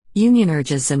Union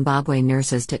urges Zimbabwe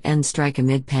nurses to end strike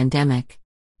amid pandemic.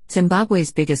 Zimbabwe's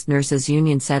biggest nurses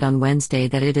union said on Wednesday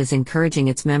that it is encouraging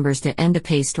its members to end a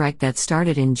pay strike that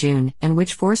started in June and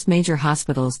which forced major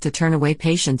hospitals to turn away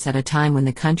patients at a time when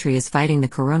the country is fighting the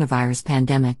coronavirus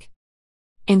pandemic.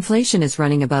 Inflation is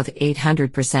running above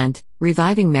 800%,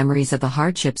 reviving memories of the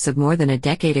hardships of more than a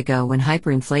decade ago when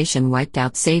hyperinflation wiped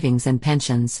out savings and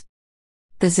pensions.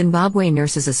 The Zimbabwe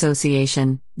Nurses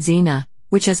Association, ZINA,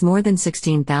 which has more than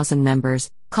 16,000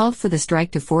 members, called for the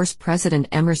strike to force President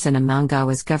Emmerson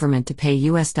Mnangagwa's government to pay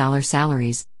US dollar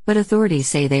salaries, but authorities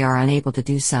say they are unable to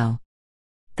do so.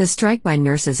 The strike by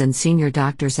nurses and senior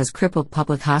doctors has crippled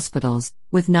public hospitals,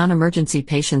 with non-emergency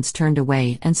patients turned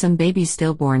away and some babies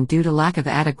stillborn due to lack of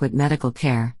adequate medical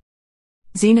care.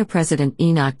 ZINA President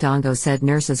Enoch Dongo said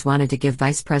nurses wanted to give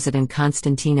Vice President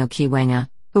Constantino Chiwenga,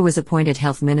 who was appointed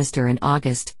health minister in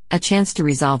August, a chance to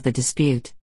resolve the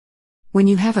dispute. When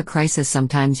you have a crisis,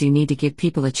 sometimes you need to give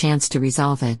people a chance to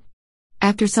resolve it.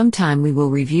 After some time we will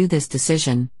review this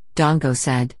decision, Dongo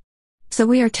said. So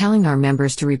we are telling our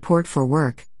members to report for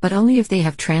work, but only if they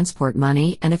have transport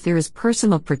money and if there is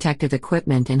personal protective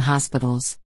equipment in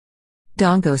hospitals.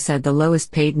 Dongo said the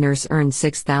lowest paid nurse earned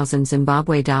 6,000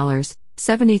 Zimbabwe dollars,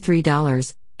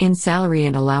 $73, in salary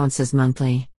and allowances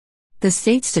monthly. The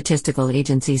state statistical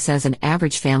agency says an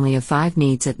average family of 5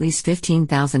 needs at least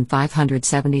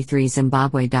 15,573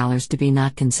 Zimbabwe dollars to be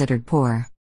not considered poor.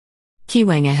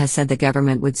 Chiwenga has said the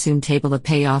government would soon table a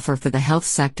pay offer for the health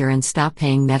sector and stop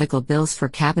paying medical bills for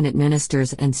cabinet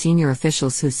ministers and senior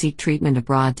officials who seek treatment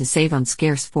abroad to save on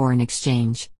scarce foreign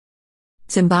exchange.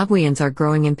 Zimbabweans are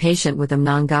growing impatient with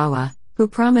Mnangagwa, who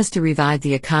promised to revive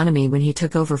the economy when he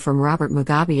took over from Robert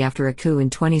Mugabe after a coup in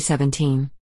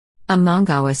 2017.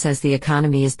 Mnangagwa says the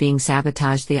economy is being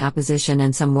sabotaged by the opposition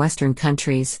and some Western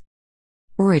countries.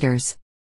 Reuters.